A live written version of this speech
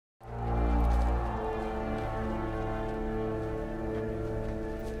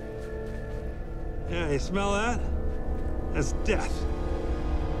Yeah, you smell that? That's death.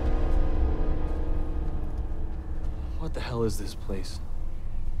 What the hell is this place?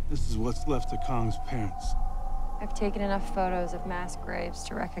 This is what's left of Kong's parents. I've taken enough photos of mass graves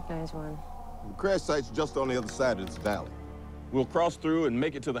to recognize one. The crash site's just on the other side of this valley. We'll cross through and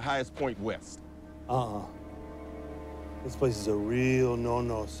make it to the highest point west. This place is a real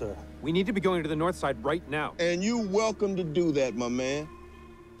no-no, sir. We need to be going to the north side right now. And you welcome to do that, my man.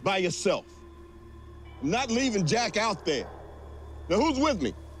 By yourself. I'm not leaving Jack out there. Now, who's with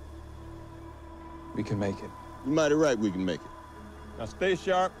me? We can make it. You're mighty right we can make it. Now, stay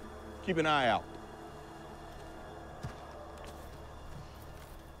sharp. Keep an eye out.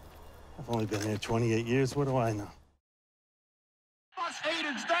 I've only been here 28 years. What do I know? Fox 8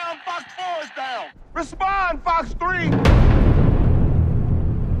 is down. Fox 4 is down. Respond, Fox 3.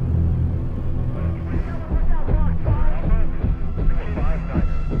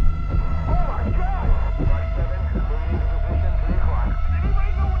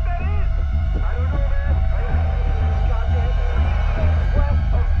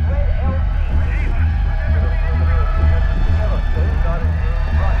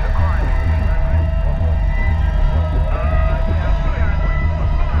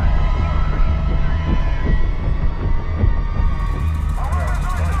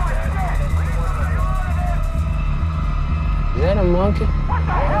 Monkey? What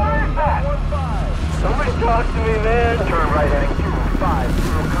the hell is that? Somebody talk to me, man. Turn right heading 250.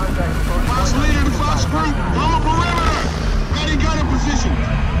 Contact Fox leader to Fox group. On the perimeter. Ready gun in position.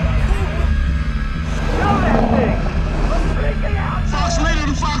 Kill that thing. I'm freaking out. Fox leader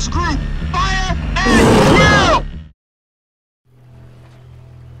to Fox group. Fire and kill!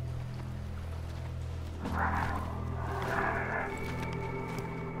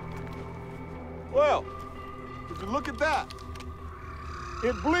 Well, if you look at that,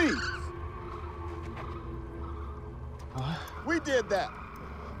 it bleeds. What? We did that.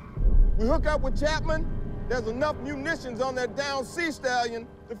 We hook up with Chapman, there's enough munitions on that down sea stallion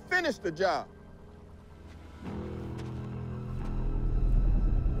to finish the job.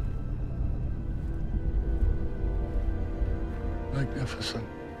 Magnificent.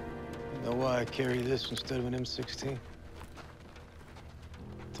 You know why I carry this instead of an M16?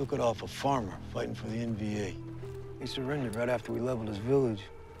 Took it off a farmer fighting for the NVA. He surrendered right after we leveled his village.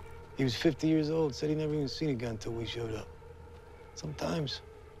 He was 50 years old, said he never even seen a gun until we showed up. Sometimes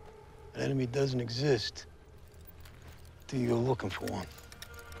an enemy doesn't exist till you go looking for one.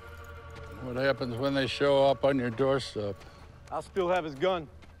 What happens when they show up on your doorstep? I'll still have his gun.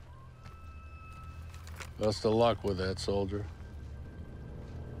 Best of luck with that, soldier.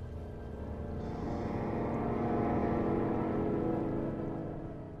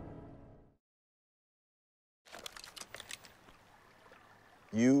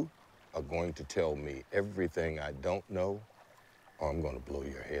 You are going to tell me everything I don't know, or I'm going to blow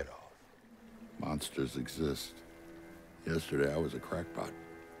your head off. Monsters exist. Yesterday, I was a crackpot.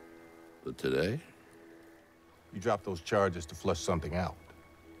 But today? You dropped those charges to flush something out.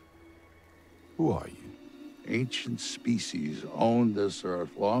 Who are you? Ancient species owned this earth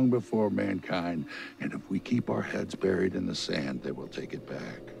long before mankind, and if we keep our heads buried in the sand, they will take it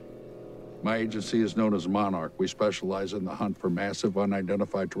back. My agency is known as Monarch. We specialize in the hunt for massive,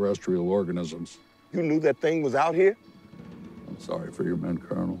 unidentified terrestrial organisms. You knew that thing was out here? I'm sorry for your men,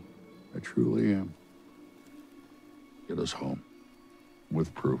 Colonel. I truly am. Get us home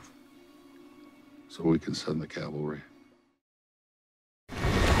with proof so we can send the cavalry.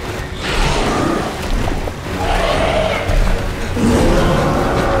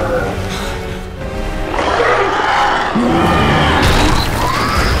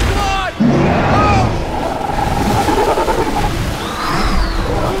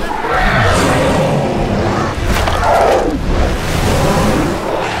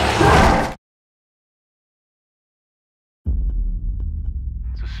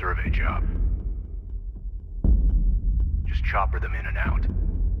 Survey job. Just chopper them in and out.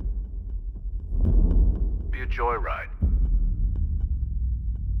 Be a joyride.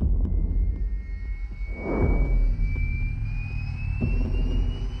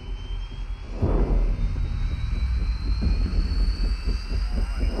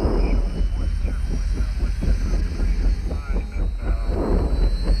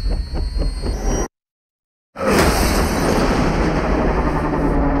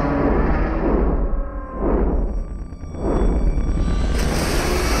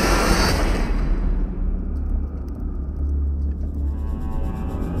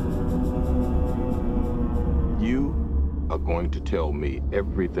 Going to tell me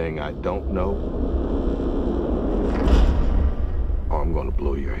everything I don't know, or I'm going to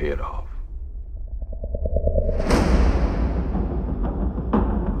blow your head off.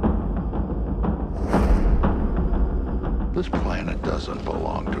 This planet doesn't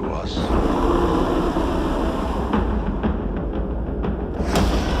belong to us.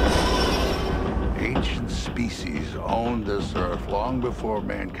 Ancient species owned this Earth long before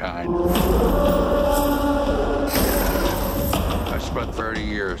mankind. I spent 30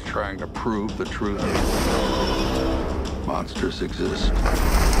 years trying to prove the truth. Monsters exist.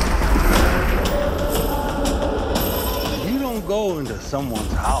 You don't go into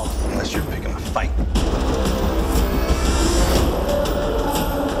someone's house unless you're picking a fight.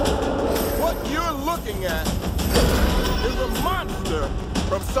 What you're looking at is a monster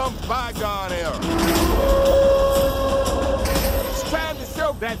from some bygone era. It's trying to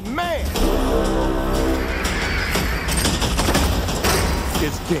show that man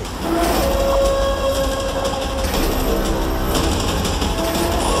is king.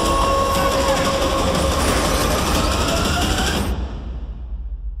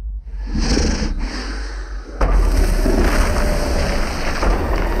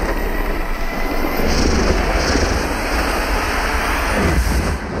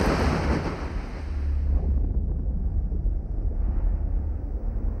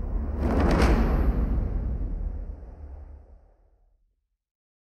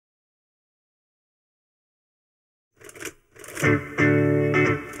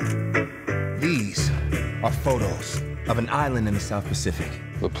 These are photos of an island in the South Pacific.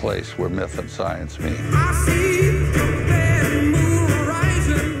 The place where myth and science meet.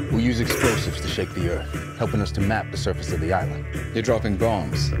 We use explosives to shake the earth, helping us to map the surface of the island. They're dropping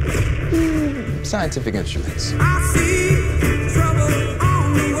bombs. Scientific instruments. Is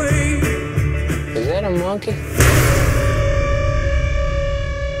that a monkey?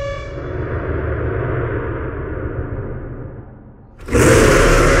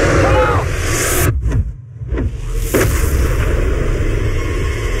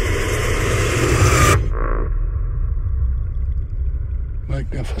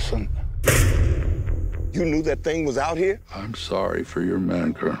 Magnificent. You knew that thing was out here? I'm sorry for your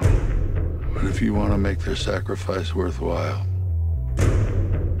men, Colonel. But if you want to make their sacrifice worthwhile,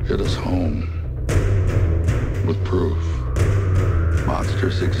 hit us home with proof.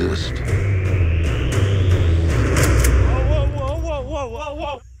 Monsters exist.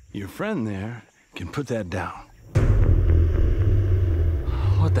 Whoa. Your friend there can put that down.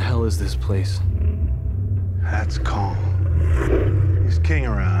 What the hell is this place? That's Kong. He's king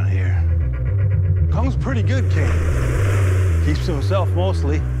around here. Kong's a pretty good king. Keeps to himself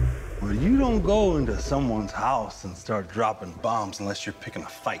mostly. But you don't go into someone's house and start dropping bombs unless you're picking a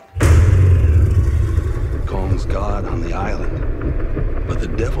fight. Kong's God on the island, but the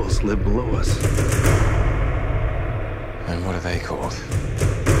devils live below us. And what are they called?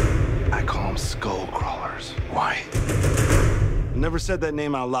 I call them skull crawlers. Why? I never said that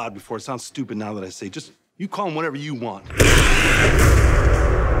name out loud before. It sounds stupid now that I say. Just, you call them whatever you want.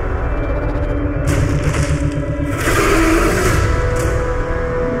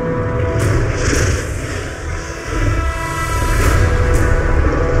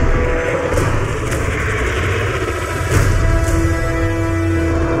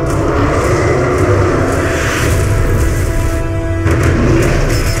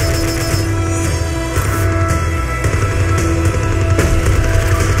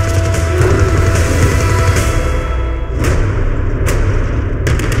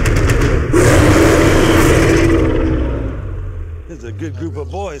 Good group of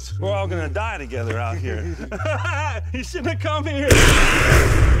boys. We're all gonna die together out here. You shouldn't have come here.